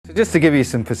So just to give you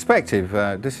some perspective,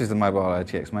 this is the mobile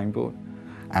RTX mainboard,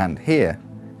 and here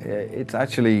it's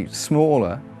actually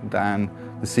smaller than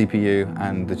the CPU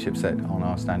and the chipset on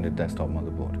our standard desktop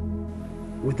motherboard.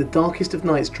 With the darkest of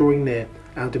nights drawing near,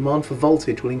 our demand for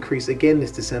voltage will increase again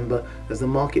this December as the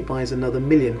market buys another 1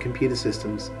 million computer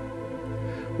systems.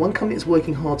 One company that's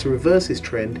working hard to reverse this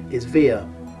trend is VIA.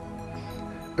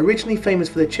 Originally famous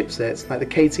for their chipsets like the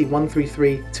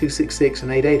KT133, 266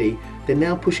 and 880, they're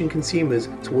now pushing consumers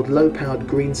toward low-powered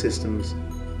green systems.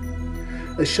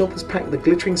 As shoppers pack the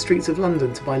glittering streets of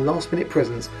London to buy last-minute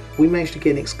presents, we managed to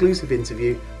get an exclusive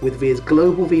interview with VIA's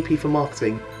Global VP for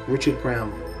Marketing, Richard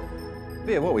Brown.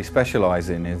 VIA, what we specialise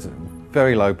in is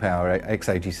very low-power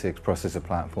x86 processor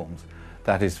platforms.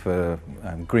 That is for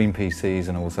green PCs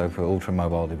and also for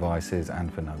ultra-mobile devices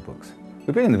and for notebooks.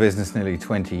 We've been in the business nearly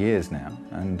 20 years now,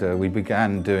 and we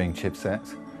began doing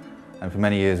chipsets, and for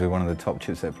many years we were one of the top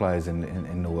chipset players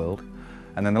in the world.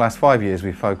 And in the last 5 years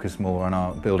we've focused more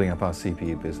on building up our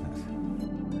CPU business.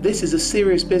 This is a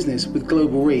serious business with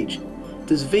global reach.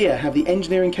 Does VIA have the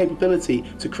engineering capability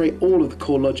to create all of the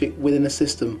core logic within a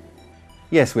system?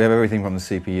 Yes, we have everything from the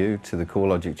CPU to the core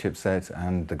logic chipset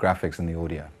and the graphics and the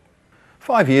audio.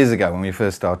 5 years ago, when we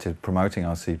first started promoting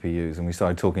our CPUs and we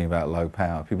started talking about low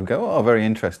power, people go, oh, very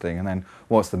interesting, and then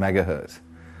what's the megahertz?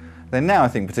 Then now, I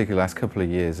think, particularly the last couple of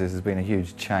years, there has been a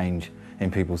huge change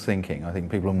in people's thinking. I think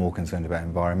people are more concerned about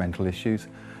environmental issues.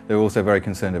 They're also very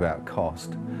concerned about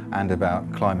cost and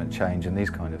about climate change and these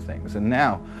kind of things. And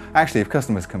now, actually, if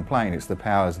customers complain, it's the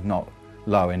power's not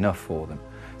low enough for them.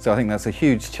 So I think that's a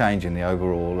huge change in the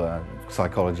overall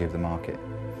psychology of the market.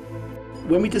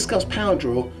 When we discussed power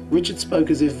draw, Richard spoke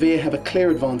as if VIA have a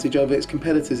clear advantage over its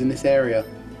competitors in this area.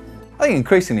 I think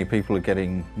increasingly people are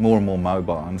getting more and more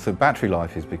mobile, and so battery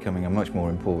life is becoming a much more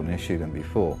important issue than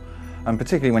before. And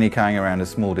particularly when you're carrying around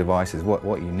small devices,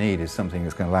 what you need is something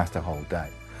that's going to last a whole day.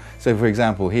 So for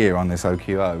example, here on this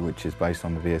OQO, which is based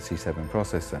on the VIA C7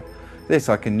 processor, this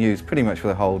I can use pretty much for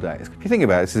the whole day. If you think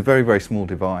about it, it's a very, very small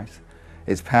device.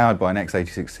 It's powered by an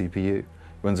x86 CPU.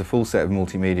 Runs a full set of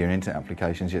multimedia and internet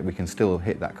applications, yet we can still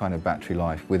hit that kind of battery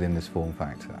life within this form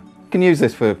factor. You can use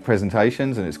this for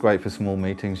presentations, and it's great for small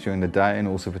meetings during the day and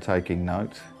also for taking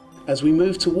notes. As we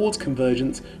move towards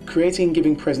convergence, creating and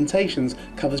giving presentations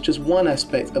covers just one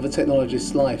aspect of a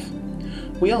technologist's life.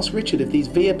 We asked Richard if these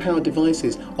VIA-powered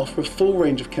devices offer a full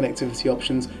range of connectivity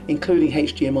options, including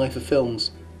HDMI for films.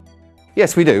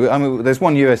 Yes, we do. I mean, there's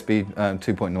one USB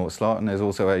 2.0 slot, and there's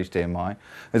also HDMI.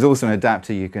 There's also an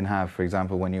adapter you can have, for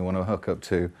example, when you want to hook up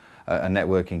to a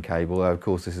networking cable. Of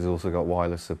course, this has also got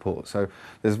wireless support. So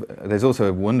there's also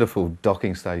a wonderful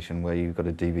docking station where you've got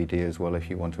a DVD as well if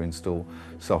you want to install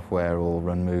software or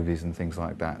run movies and things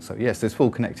like that. So yes, there's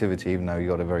full connectivity even though you've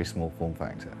got a very small form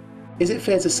factor. Is it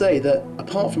fair to say that,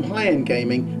 apart from high-end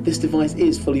gaming, this device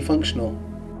is fully functional?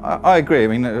 I agree. I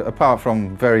mean, apart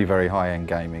from very, very high-end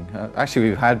gaming, actually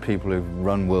we've had people who've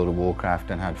run World of Warcraft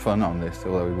and had fun on this,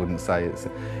 although we wouldn't say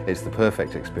it's the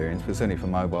perfect experience, but certainly for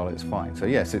mobile it's fine. So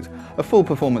yes, it's a full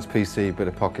performance PC, but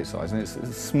a pocket size, and it's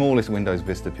the smallest Windows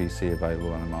Vista PC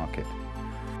available on the market.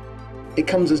 It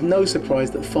comes as no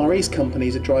surprise that Far East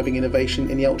companies are driving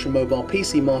innovation in the ultra-mobile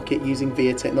PC market using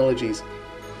VIA technologies.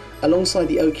 Alongside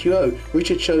the OQO,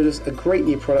 Richard showed us a great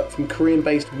new product from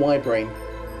Korean-based Wibrain.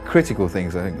 Critical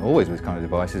things, I think, always with this kind of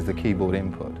device is the keyboard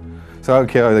input. So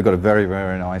OQO, they've got a very,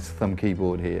 very nice thumb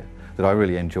keyboard here that I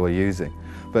really enjoy using.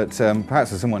 But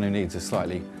perhaps for someone who needs a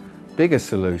slightly bigger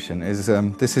solution,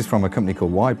 this is from a company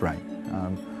called Wibrain,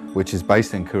 which is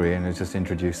based in Korea and has just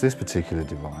introduced this particular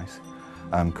device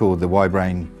called the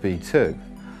Wibrain V2.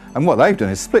 And what they've done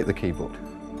is split the keyboard.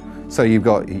 So you've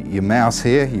got your mouse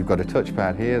here, you've got a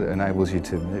touchpad here that enables you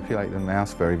to manipulate the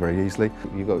mouse very, very easily.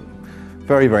 You've got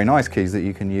very, very nice keys that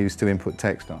you can use to input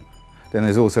text on. Then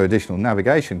there's also additional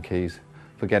navigation keys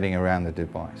for getting around the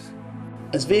device.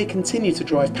 As VIA continue to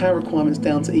drive power requirements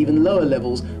down to even lower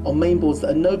levels on mainboards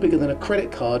that are no bigger than a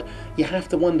credit card, you have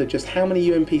to wonder just how many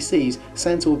UMPCs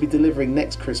Santa will be delivering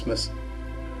next Christmas.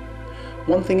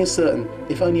 One thing is certain,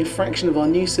 if only a fraction of our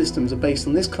new systems are based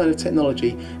on this kind of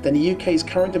technology, then the UK's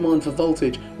current demand for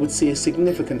voltage would see a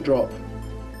significant drop.